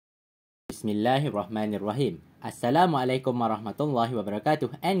Bismillahirrahmanirrahim. Assalamualaikum warahmatullahi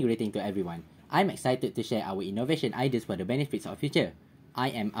wabarakatuh and greeting to everyone. I'm excited to share our innovation ideas for the benefits of future. I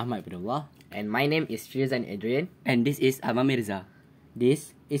am Ahmad Ubaidullah. And my name is Firzan Adriean. And this is Mirza.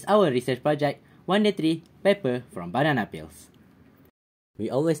 This is our research project, WonderTree, paper from banana peels. We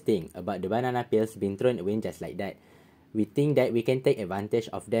always think about the banana peels being thrown away just like that. We think that we can take advantage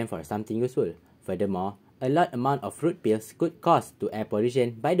of them for something useful. Furthermore, a large amount of fruit peels could cause to air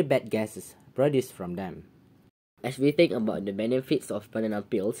pollution by the bad gases produced from them. As we think about the benefits of banana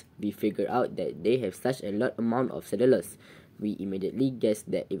peels, we figure out that they have such a large amount of cellulose. We immediately guess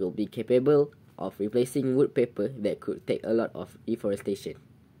that it will be capable of replacing wood paper that could take a lot of deforestation.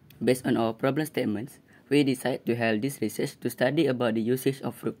 Based on our problem statements, we decided to have this research to study about the usage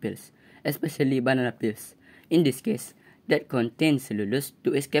of fruit peels, especially banana peels. In this case, that contains cellulose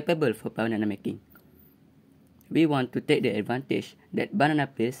to is capable for banana making. We want to take the advantage that banana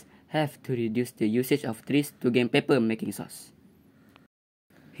peels have to reduce the usage of trees to gain paper making source.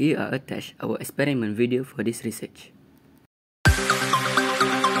 Here are attached our experiment video for this research.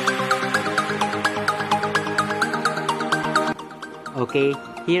 Okay,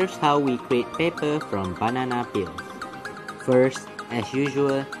 here's how we create paper from banana peels. First, as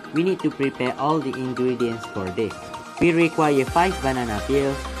usual, we need to prepare all the ingredients for this. We require 5 banana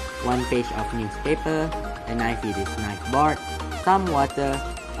peels, 1 page of newspaper, a knife with its knife board, some water,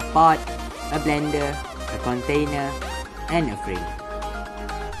 a pot, a blender, a container, and a frame.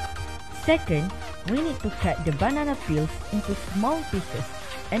 Second, we need to cut the banana peels into small pieces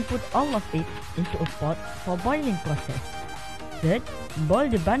and put all of it into a pot for boiling process. Third, boil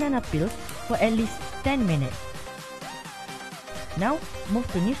the banana peels for at least 10 minutes. Now, move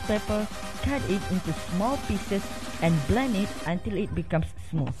to newspaper, cut it into small pieces and blend it until it becomes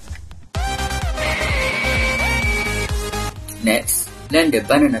smooth. Next, blend the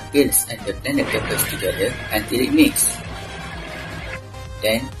banana peels and the blended peppers together until it mixes.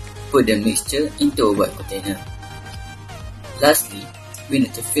 Then, put the mixture into a white container. Lastly, we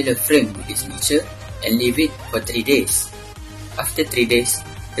need to fill a frame with this mixture and leave it for 3 days. After 3 days,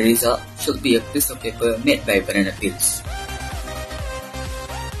 the result should be a piece of paper made by banana peels.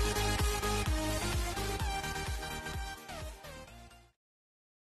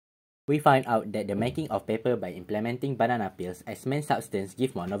 We find out that the making of paper by implementing banana peels as main substance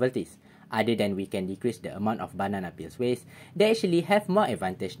give more novelties. Other than we can decrease the amount of banana peels waste, they actually have more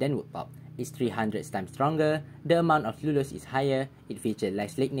advantage than wood pulp. It's 300 times stronger, the amount of cellulose is higher, it features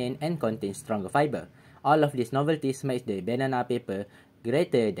less lignin and contains stronger fiber. All of these novelties makes the banana paper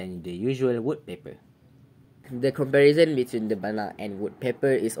greater than the usual wood paper. The comparison between the banana and wood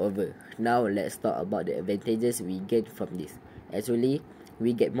paper is over. Now let's talk about the advantages we get from this. Actually,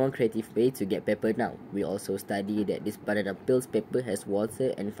 we get more creative way to get paper now. We also study that this banana peels paper has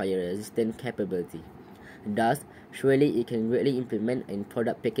water and fire resistant capability. Thus, surely it can greatly implement in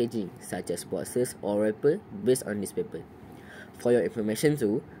product packaging such as boxes or wrapper based on this paper. For your information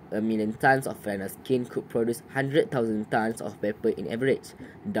too, 1 million tons of banana skin could produce 100,000 tons of paper in average.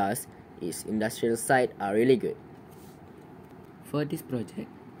 Thus, its industrial side are really good. For this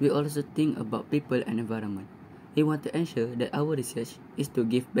project, we also think about people and environment. We want to ensure that our research is to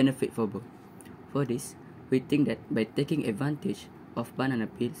give benefit for both. For this, we think that by taking advantage of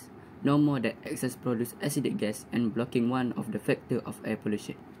banana peels, no more that excess produce acidic gas and blocking one of the factor of air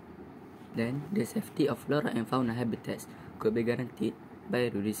pollution. Then, the safety of flora and fauna habitats could be guaranteed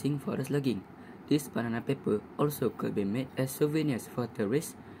by reducing forest logging. This banana paper also could be made as souvenirs for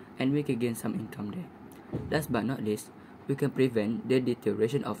tourists and we could gain some income there. Last but not least, we can prevent the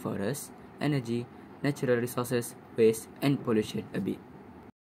deterioration of forests, energy, natural resources, waste, and pollution a bit.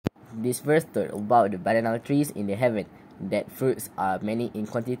 This verse talks about the banana trees in the heaven, that fruits are many in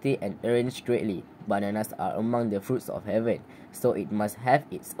quantity and arranged greatly. Bananas are among the fruits of heaven, so it must have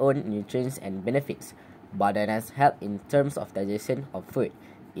its own nutrients and benefits. Bananas help in terms of digestion of food.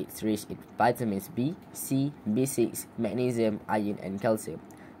 It's rich in vitamins B, C, B6, magnesium, iron, and calcium.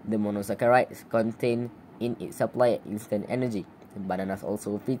 The monosaccharides contained in it supply instant energy. Bananas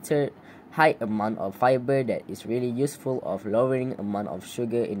also feature high amount of fiber that is really useful of lowering amount of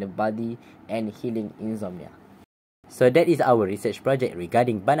sugar in the body and healing insomnia. So that is our research project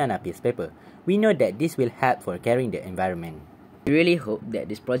regarding banana peels paper. We know that this will help for caring the environment. We really hope that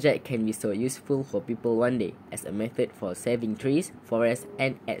this project can be so useful for people one day as a method for saving trees, forests,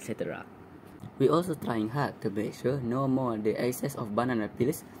 and etc. We also trying hard to make sure no more the excess of banana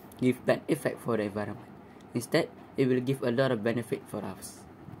peels give bad effect for the environment. Instead, it will give a lot of benefit for us.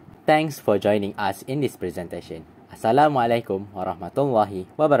 Thanks for joining us in this presentation. Assalamualaikum warahmatullahi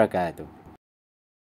wabarakatuh.